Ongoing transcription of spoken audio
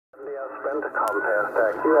Sprint Compass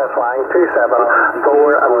QS line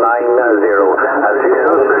 27490 at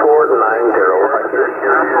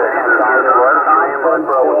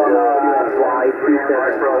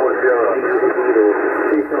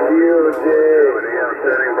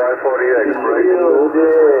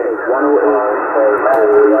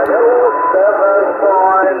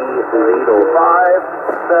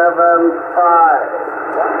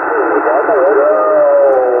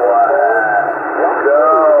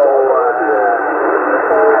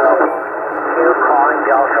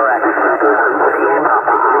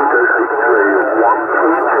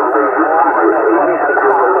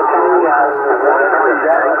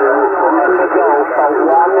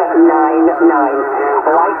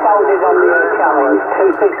Light out is on the air challenge,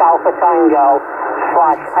 26 Alpha Tango /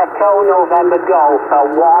 Echo November Golf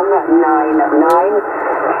 199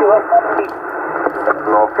 QS.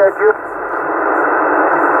 No schedule.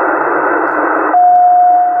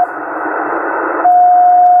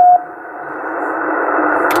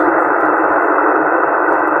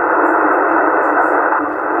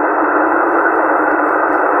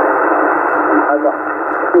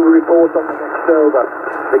 Report on the next over.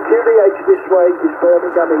 The QDH this way is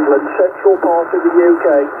Birmingham, England, central part of the UK,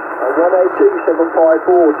 and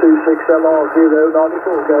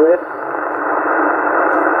 182-754-26LR094, go in.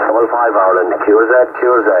 5 Ireland, QZ.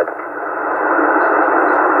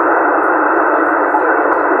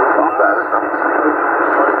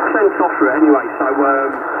 Sent off for it anyway, so, I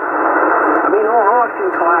mean, I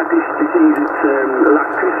think I had this disease at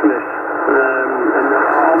last Christmas. And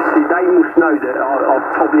obviously they must know that I've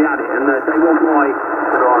probably had it, and they want my...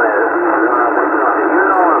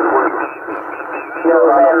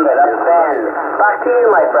 November, that's Ben. Back to you,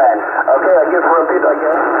 my friend. Okay, I just repeat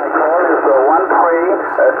again. My call is 13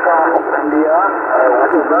 Charles India.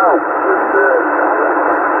 What is now?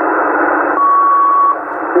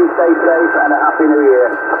 Please stay safe and a Happy New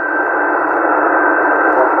Year.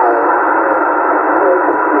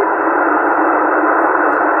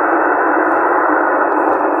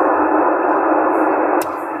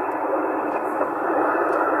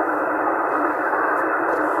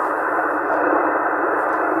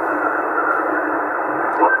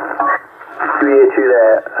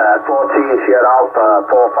 There, 14 Sierra Alpha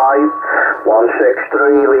 45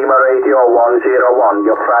 163 Lima Radio 101.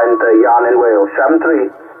 Your friend Jan in Wales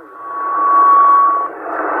 73.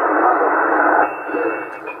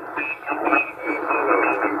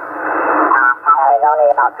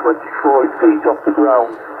 At 24 feet off the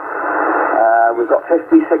ground. We've got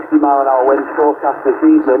 50-60 mile an hour winds forecast this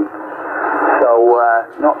evening, so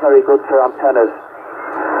not very good for antennas.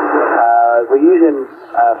 We're using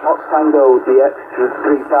Fox Tango DX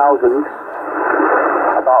 3000,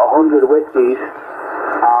 about 100 whiskies,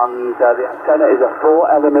 and the antenna is a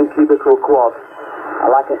 4-element cubical quad.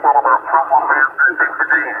 Like I said, about 10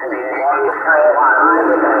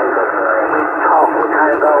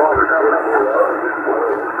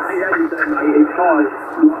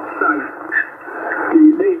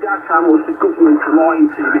 That was the government lying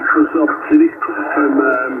to because of this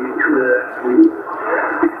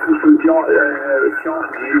comes from charging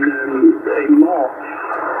in March,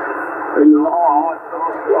 and I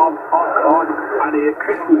had it at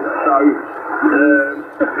Christmas,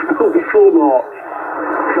 so before March.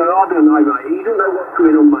 So I don't know, mate. He doesn't know what's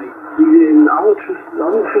going on, mate. I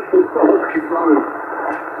don't trust his phone.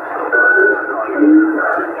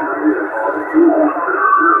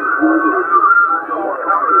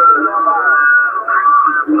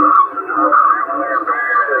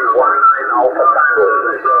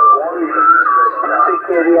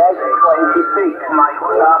 Security 26, Mike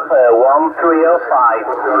Papa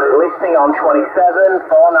 1305, listening on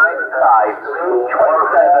 27495,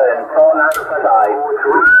 27495.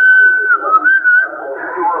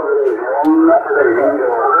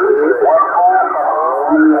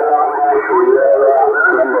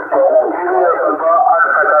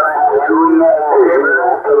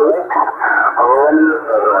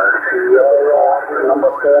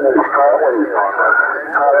 Number 10 is Scotland.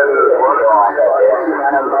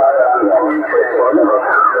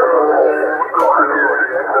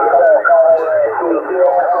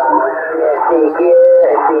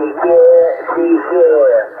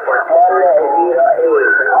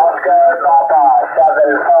 Oscar Papa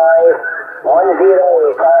 75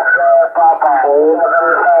 108 Oscar Papa 75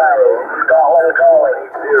 Scotland calling.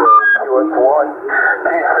 US 1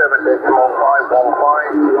 P7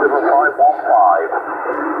 515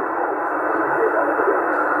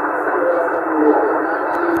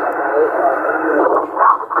 515.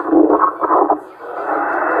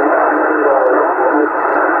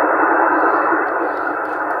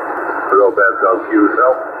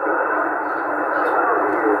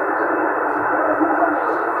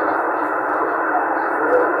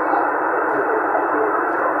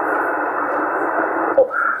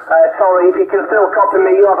 Rory. If you can still copy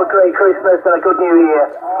me, you have a great Christmas and a good New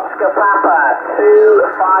Year. Oscar Papa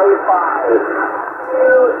 255.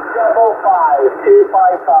 255.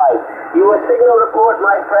 Your signal report,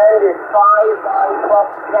 my friend, is 5 plus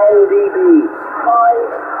 10 dB. 5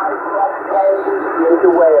 plus 10 dB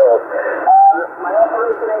into Wales. My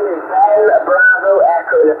operator name is Ben Bravo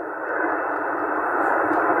Echo.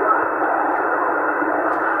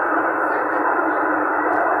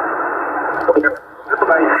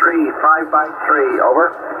 5 by 3,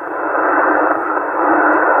 over.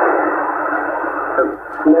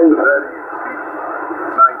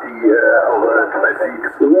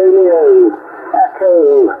 Radio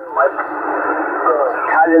Echo.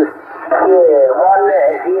 Italian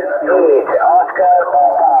 108 Oscar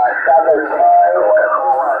 75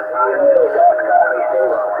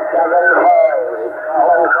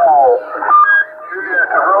 on call.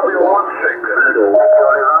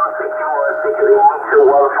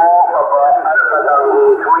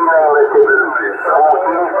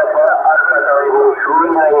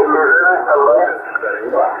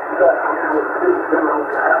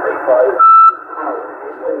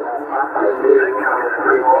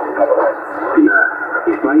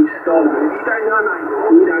 It's mate, stop. You don't know, mate.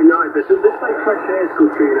 You don't know, but there's like fresh air's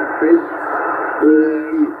good for you, that thing.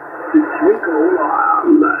 The twinkle,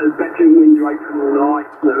 bedroom window open all night.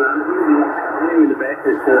 Here in the bed,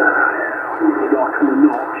 it's really like on a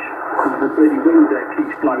notch. Because the bloody wind there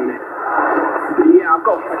keeps blowing it. But yeah, I've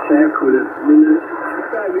got fresh air coming. I mean,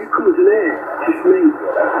 who comes in here? Just me.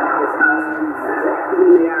 Been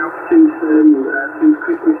in the house since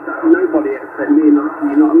Christmas. Nobody except me and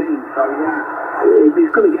you know what I mean? So yeah, if it's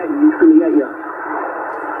going to get you, it's going to get you.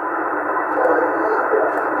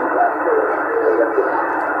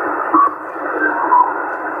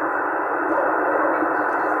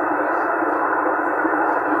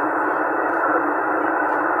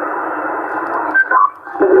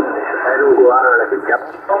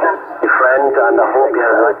 Your friend, and I hope you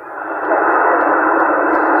have it.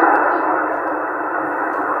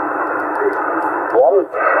 One,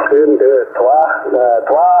 two, trois.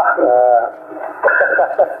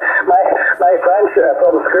 My French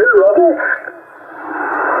from school, Roger.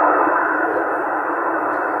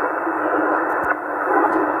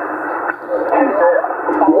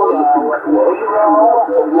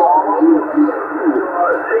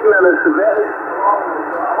 Signal is very.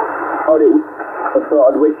 Howdy. I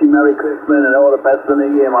thought I'd wish you Merry Christmas and all the best in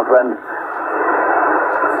the year, my friend.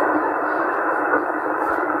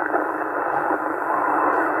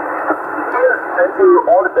 Thank you,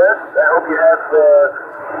 all the best. I hope you have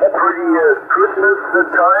a pretty Christmas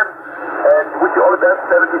this time. And wish you all the best,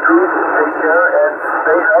 72. Take care and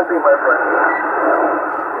stay healthy, my friend.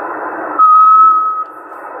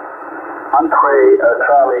 Entree,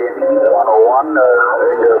 Charlie in 101, in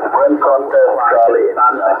the sprint contest, Charlie in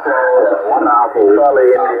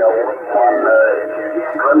Charlie in the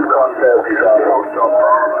 1 sprint contest,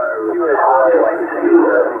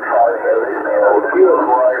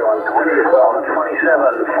 QSY on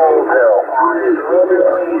 27, full zero.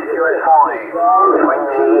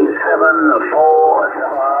 27, full.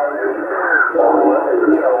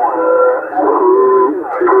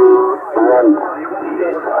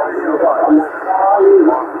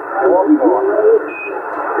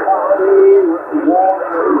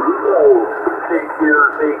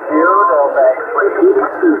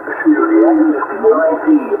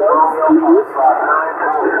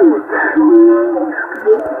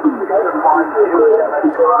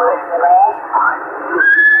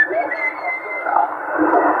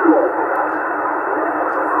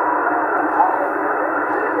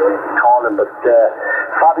 Calling, but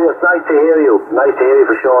Fabulous, nice to hear you. Nice to hear you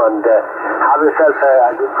for sure. And have yourself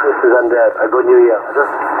a good Christmas and a good New Year.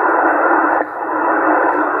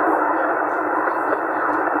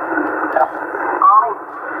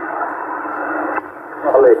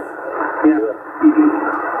 Ollie. Yeah, you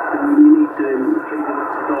need to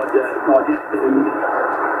digest it and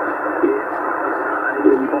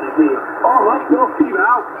all right, no, see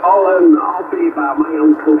now. I'll be about my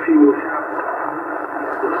uncle funeral.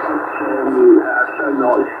 So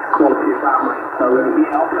not this quality about me. So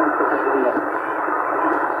yeah, I'll be on for a bit longer.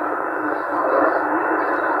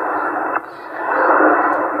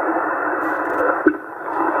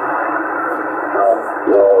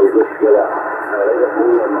 Let's get out.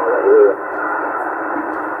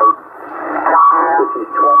 This is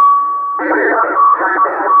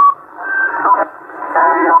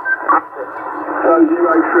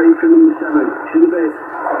 03 for number 7. Should have been.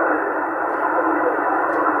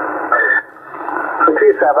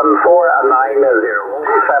 27490.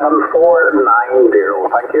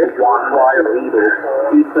 67490, thank you. 1 wire Lido,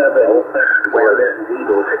 27, where is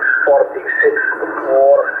Lido,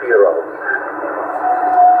 64640.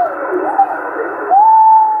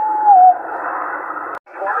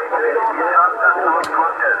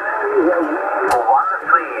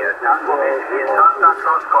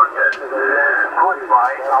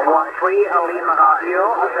 Lima Radio,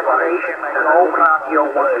 separation Golf Radio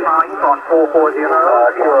 15 on 440.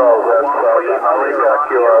 Kilo, that's America,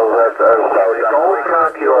 Kilo, that's South Africa,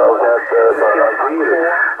 Kilo, that's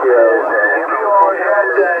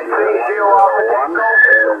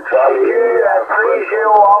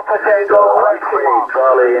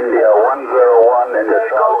Charlie India 101 in the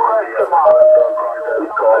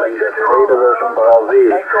calling the 3 Division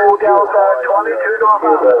Brazil. Echo Delta 22 North.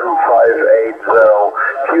 580.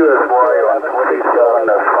 QSY on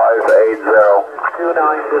 27580.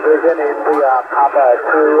 29 Division India, Papa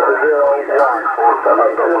 201.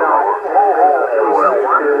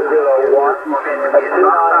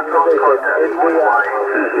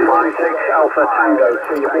 26 Alpha Tango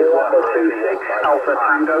 281. 26 Alpha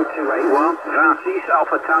Tango 281. 26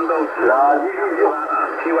 Alpha Tango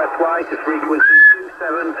 281. QSY to frequency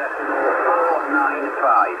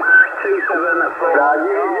 27.495. 27.495. La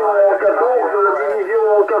division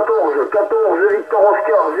 14, 14 Victor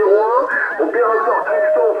Oscar 01, opérateur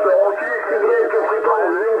Christophe en QSY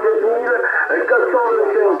fréquence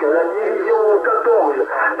 27425. La division 14,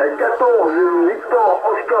 14 Victor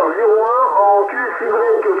Oscar 01 en QSY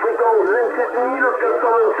fréquence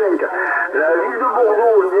 27425. La ville de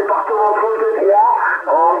Bordeaux, le département 33,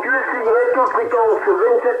 en QSY fréquence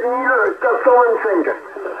 27425.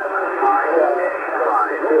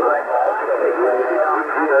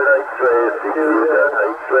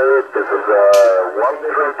 This is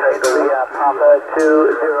 1-3 Tango. Papa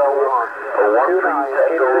 201. 1-3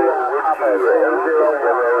 Tango Papa 202.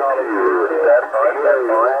 Stand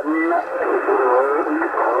by.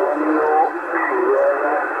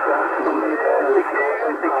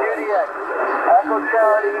 Echo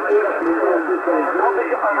Charlie.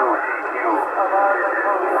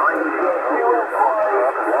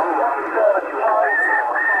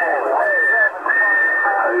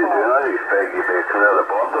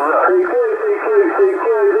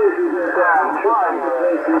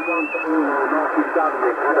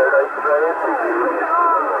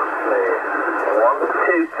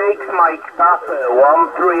 Mike Papa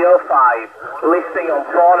 1305, listing on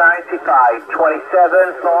 495,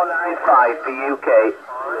 27495 for UK.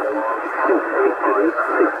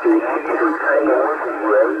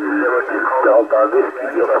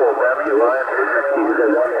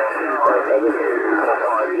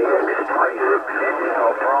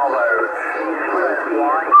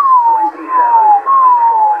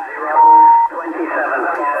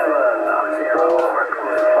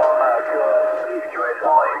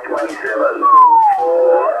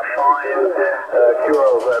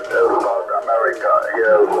 America,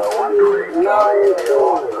 yes, 1-3 Charlie India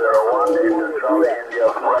 101 into Charlie India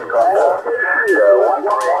Fréquence,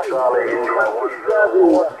 1-3 Charlie India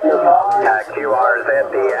 101.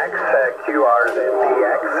 QRZDX,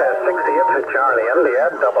 QRZDX, 60th to Charlie India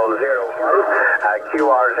 001,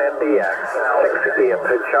 QRZDX, 60th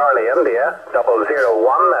to Charlie India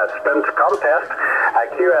 001, sprint contest,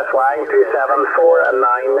 QSY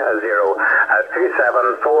 27490,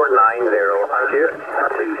 27490, thank you.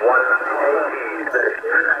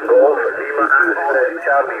 180, Golf Lima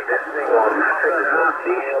Charlie, listening on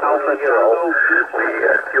 6 Alpha Zero, the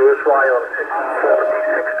QSY on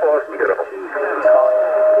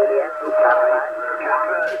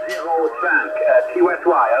 64640. Zero Frank,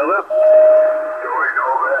 QSY, over.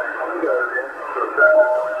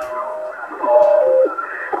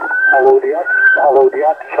 Hello, the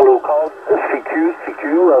actual code CQ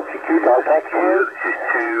contact you. This is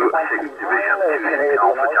to 6 Division 2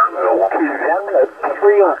 Alpha Tango.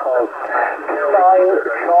 213 call. 29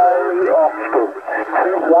 Charlie Oscar.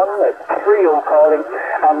 213 calling.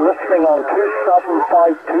 I'm listening on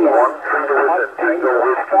 27521.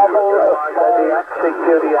 Tango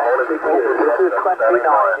security this is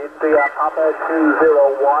 29 India Papa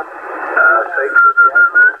 201.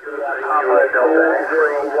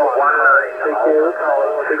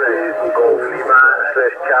 Golf Lima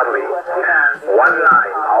 / Charlie 19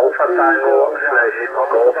 Alpha Tango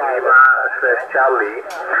 / Golf Lima / Charlie,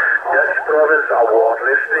 Dutch Province Award,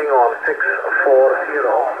 listening on 640 19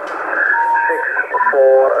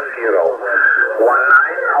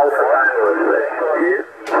 Alpha Tango /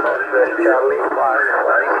 Charlie 5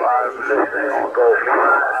 listening on Golf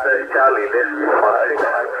Lima / Charlie, listening on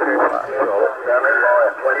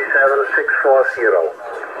 640 27 640.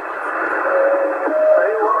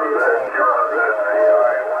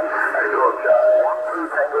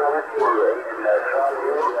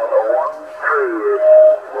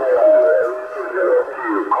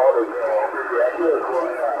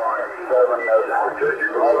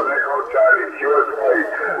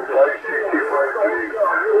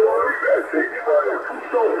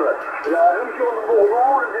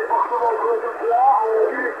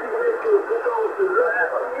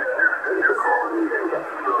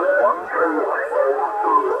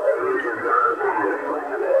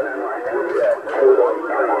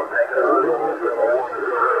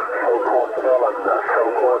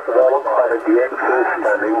 Guyane Française,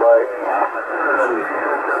 standing by.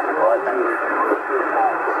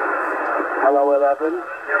 Hello 11,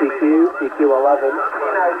 CQ 11,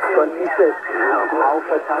 26,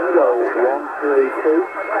 Alpha Tango 132.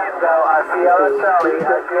 Sierra Charlie,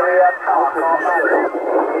 Juliet Tango 13,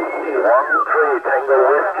 Tango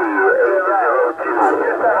Whiskey 802.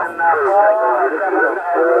 Standing by.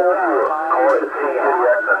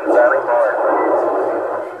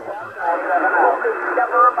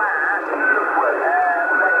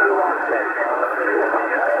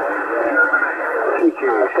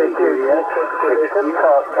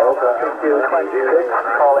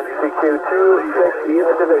 Calling CQ26,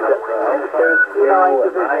 unit division.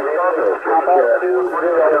 9 division.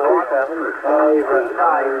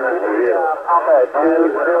 Papa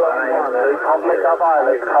 201. Republic of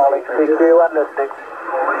Ireland, calling CQ and listening.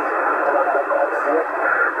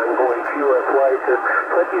 I'm going QSY to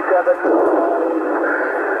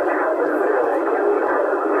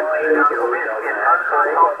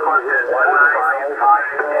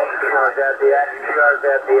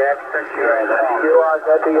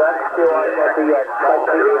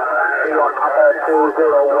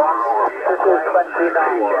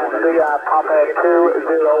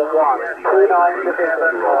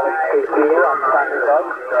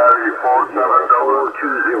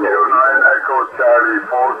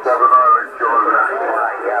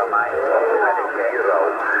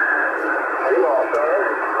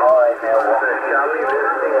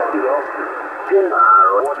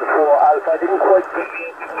 1-4 Alpha, didn't quite get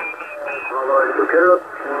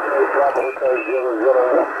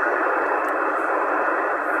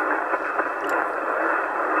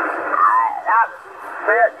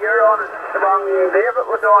Faite, you're on the wrong David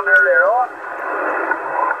was on earlier on.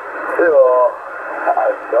 I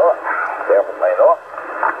not. Definitely not.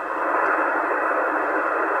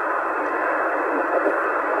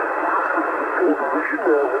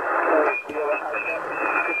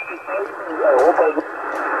 I hope I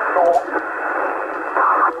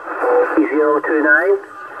 029.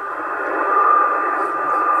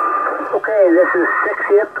 Okay, this is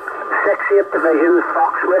 68th Division,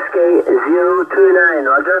 Fox Whiskey 029,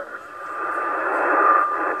 Roger.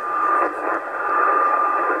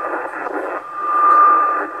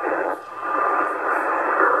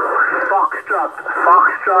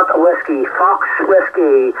 Foxtrot Whiskey, Fox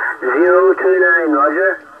Whiskey 029,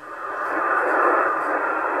 Roger.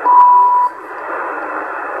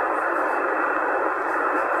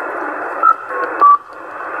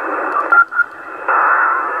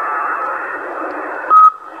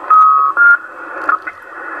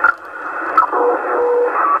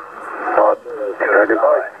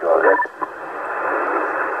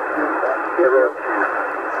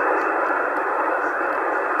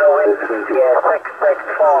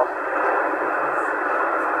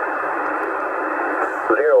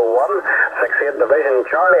 Division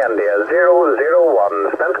Charlie India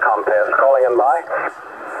 001 spent contest calling in by.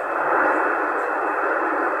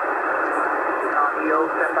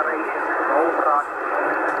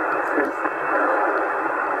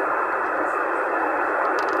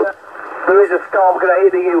 There is a storm going to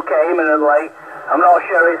hit the UK imminently. I'm not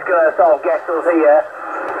sure it's going to sort of get us here,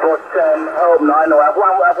 but I hope not. Anyway, I've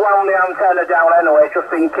wound the antenna down anyway,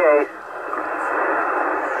 just in case.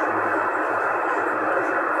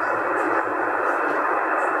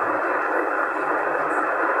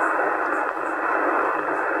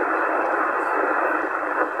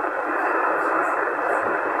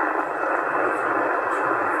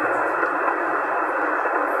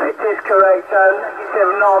 Correct, negative,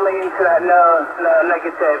 not on the internet, no,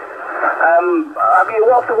 negative.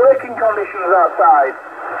 What's the working conditions outside?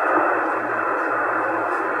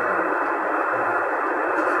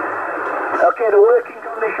 Okay, the working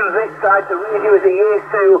conditions this side, the radio is a Year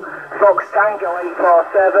 2 Fox Tango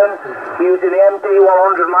 847, using the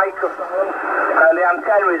MD100 microphone, and the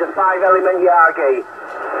antenna is a 5-element Yagi.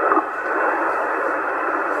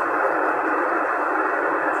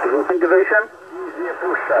 Division? Nie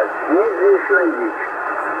puszczać, nie śledzić.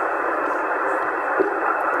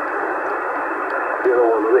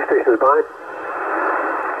 01, the station is by.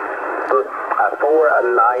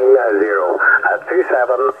 490,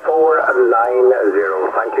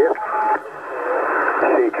 27490, thank you.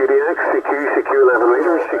 CQDX, CQ 11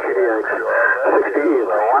 meters, CQDX 60 is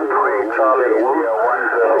 1 Charlie India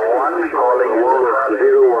 101, calling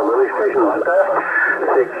 01, the station is by.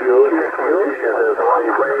 CQ is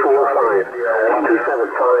 145,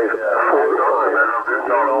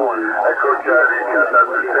 27545. Echo Charlie,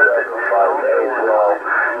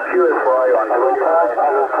 QSY on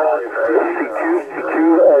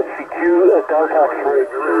CQ Delta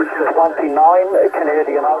 3.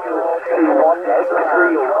 Canadian Outlaws,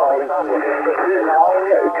 213 calling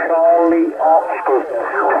 29 Charlie Oscar,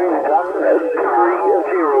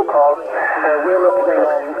 2130 call. We're listening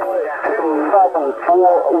on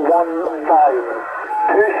 27415.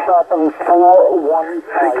 27415.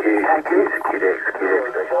 Thank you.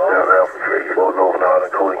 Alpha 3, Northern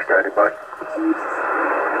Ireland calling standing by.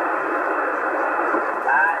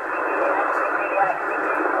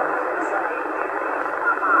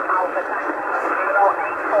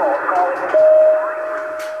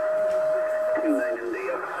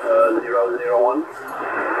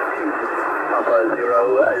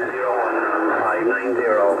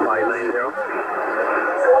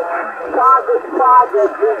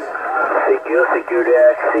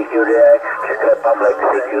 CQ DX, Czech Republic,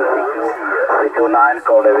 CQ9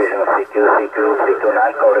 call division,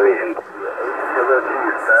 CQ9 call division.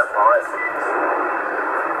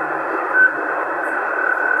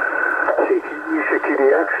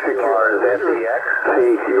 CQDX, CQRZBX,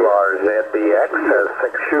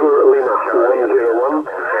 6 Sugar Lima 101,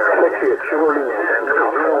 68 Sugar Lima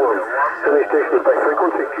 101. Any stations by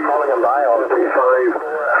frequency, calling them by on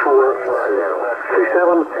 25440.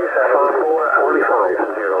 27545.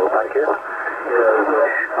 Thank you.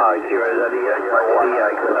 Here is India,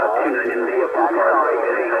 29 India, Papa,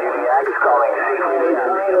 calling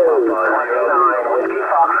Whiskey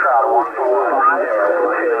Foxtrot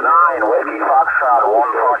 145, 29 Whiskey Foxtrot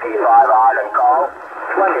 145, Ireland call,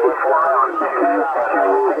 20 fly on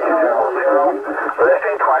 200,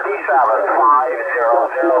 listing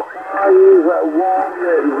 27500.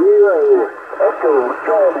 10, Echo,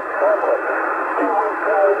 John,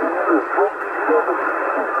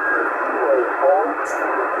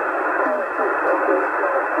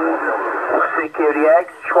 Security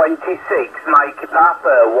X 26, Mike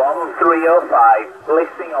Papa 1305,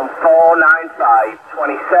 listing on 495,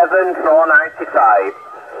 27 495.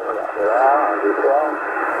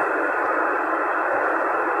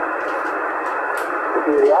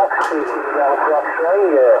 Security X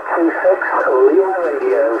 26, Lima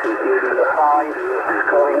Radio 5,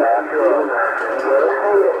 calling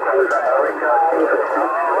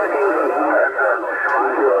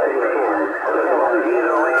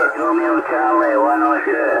Charlie,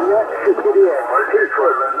 106.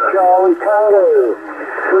 Charlie Tango,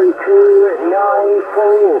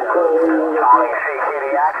 3294. Calling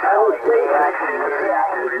CCDX,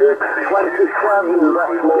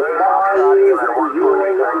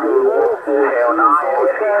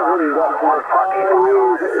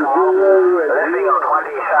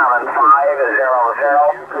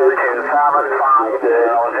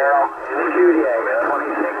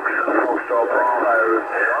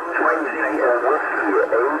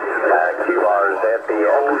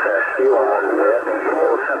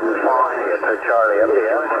 Charlie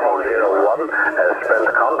India 401 sprint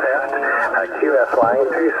contest QS line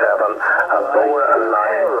 27 4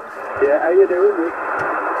 9. Yeah, how you doing?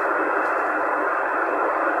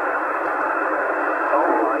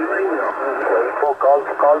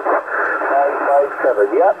 Golf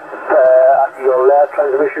 557. Yep. Your last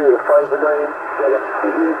transmission is 5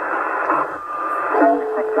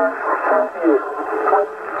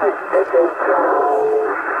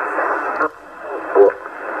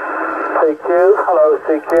 CQ, hello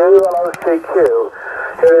CQ.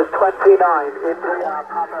 Here is 29 India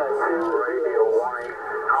Papa 2 Radio 1.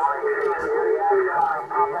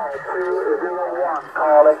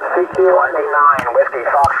 Calling CQ 29 Whiskey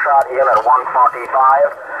Foxtrot Unit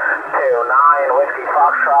 145. 29 Whiskey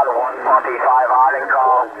Foxtrot 145 Ireland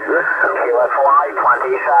call. QSY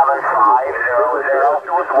 27500. Wood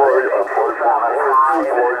 775.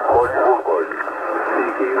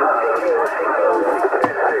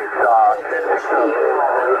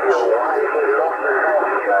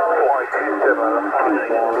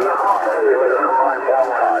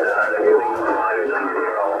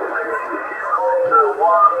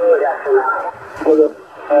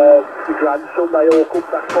 The grandson, they all come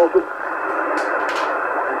back for them.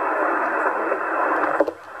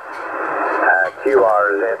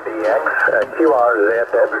 QRZBX,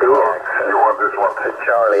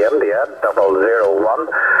 Charlie India 001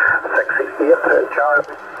 668 Charlie.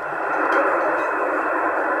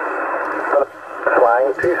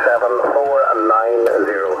 Flying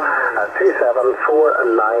 27490.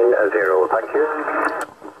 27490. Thank you.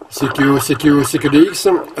 CQDX,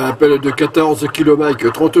 appel de 14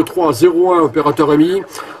 km 3301, opérateur ami,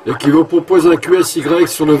 qui vous propose un QSY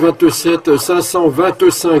sur le 27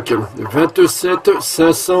 525. 27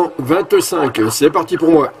 525, c'est parti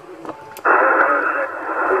pour moi.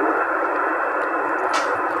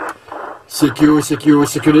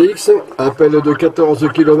 CQX, appel de 14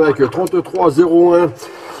 km 3301,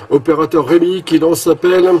 opérateur Rémi qui lance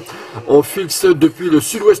appel en fixe depuis le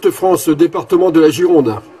sud-ouest France, département de la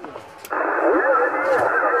Gironde.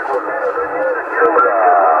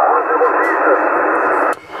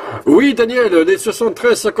 Oui Daniel, les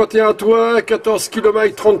 73-51 à toi, 14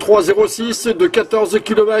 km 3306, de 14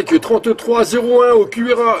 km 3301 au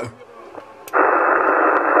QRA.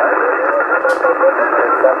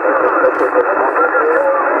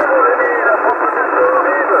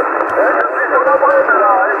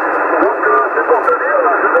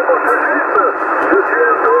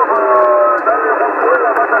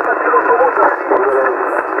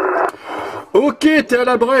 Ok, t'es à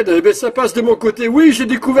la Brède, eh ben, ça passe de mon côté. Oui, j'ai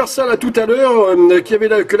découvert ça là tout à l'heure,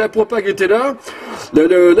 que la propag était là.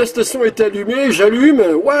 La station était allumée, j'allume.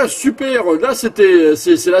 Ouais, super. Là, c'est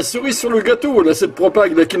la cerise sur le gâteau, là, cette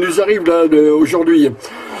propag là, qui nous arrive là aujourd'hui.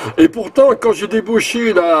 Et pourtant, quand j'ai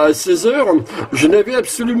débauché là à 16h, je n'avais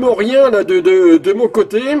absolument rien là de mon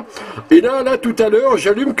côté. Et là, tout à l'heure,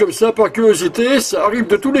 j'allume comme ça par curiosité. Ça arrive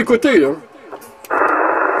de tous les côtés. Là.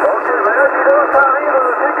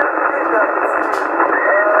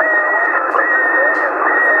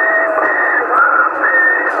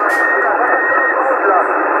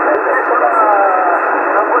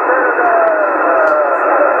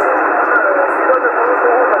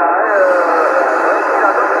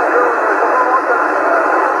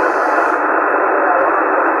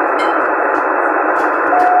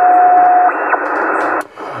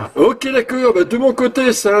 Ok, d'accord, bah, de mon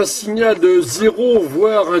côté c'est un signal de 0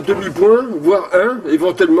 voire un demi-point, voire 1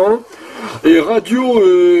 éventuellement. Et radio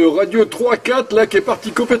 3-4 là qui est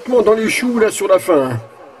parti complètement dans les choux là sur la fin.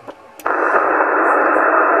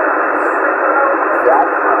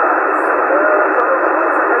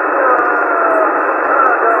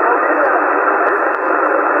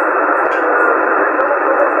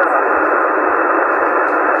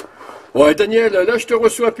 Ouais Daniel, là je te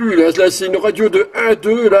reçois plus, là c'est une radio de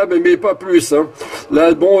 1-2 là, mais pas plus. Hein.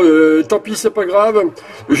 Là bon, tant pis c'est pas grave.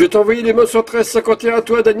 Je t'ai envoyé les mots sur 1351 à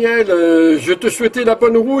toi Daniel. Je te souhaitais la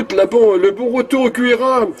bonne route, le bon retour au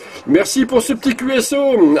QRA. Merci pour ce petit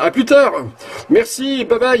QSO. À plus tard. Merci,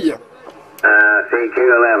 bye bye.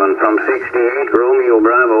 CQ11 from 68 Romeo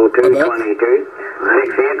Bravo 222.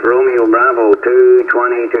 68 Romeo Bravo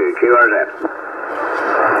 222 QRZ.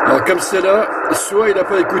 Alors comme c'est là, soit il n'a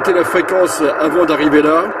pas écouté la fréquence avant d'arriver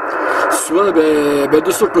là, soit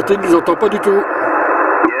de son côté il ne nous entend pas du tout.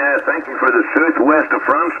 Yeah, thank you for the southwest of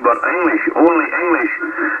France, but English, only English,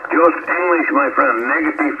 just English, my friend.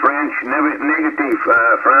 Negative French, negative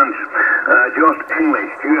France, just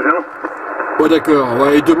English. Tu vois ça? Ouais d'accord,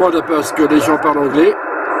 ouais, il demande un peu à ce que les gens parlent anglais.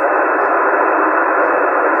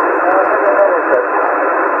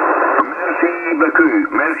 Merci beaucoup,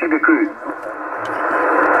 merci beaucoup.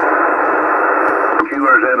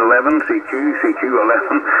 QRZ11, CQ11,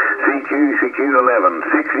 CQ11,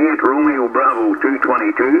 68 Romeo Bravo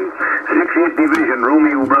 222, 68 Division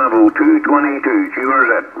Romeo Bravo 222,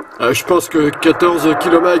 QRZ. Je pense que 14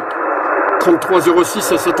 km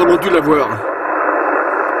 3306 a certainement dû l'avoir.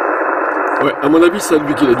 Ouais, à mon avis, c'est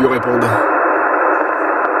lui qui a dû répondre.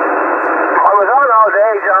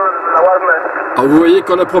 Alors vous voyez,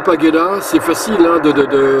 quand la propag est là, c'est facile hein,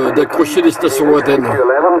 d'accrocher les stations lointaines.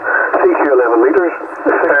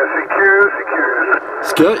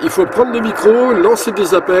 Ce qu'il y a, il faut prendre le micro, lancer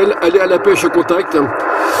des appels, aller à la pêche au contact.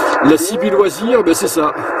 La Cibi loisir, ben c'est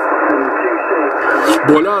ça.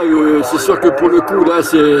 Bon là, c'est sûr que pour le coup, là,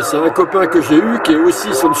 c'est un copain que j'ai eu qui est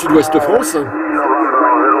aussi sur le sud-ouest France.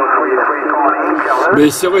 Mais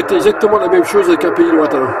ça aurait été exactement la même chose avec un pays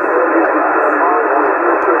lointain.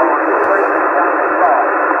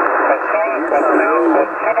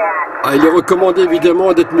 Ah, il est recommandé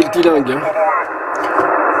évidemment d'être multilingue. Hein.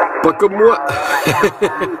 Pas comme moi.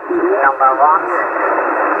 Sierra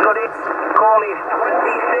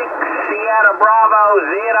Bravo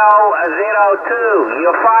 002.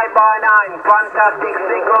 You're 5x9. Fantastic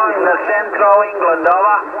signal in the central England,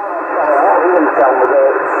 over.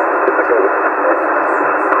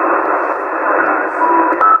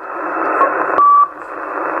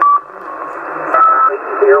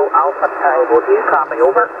 Zero Alpha Tango, do you copy,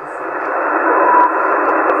 over?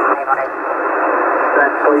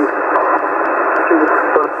 Please.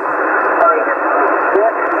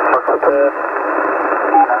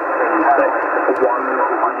 One,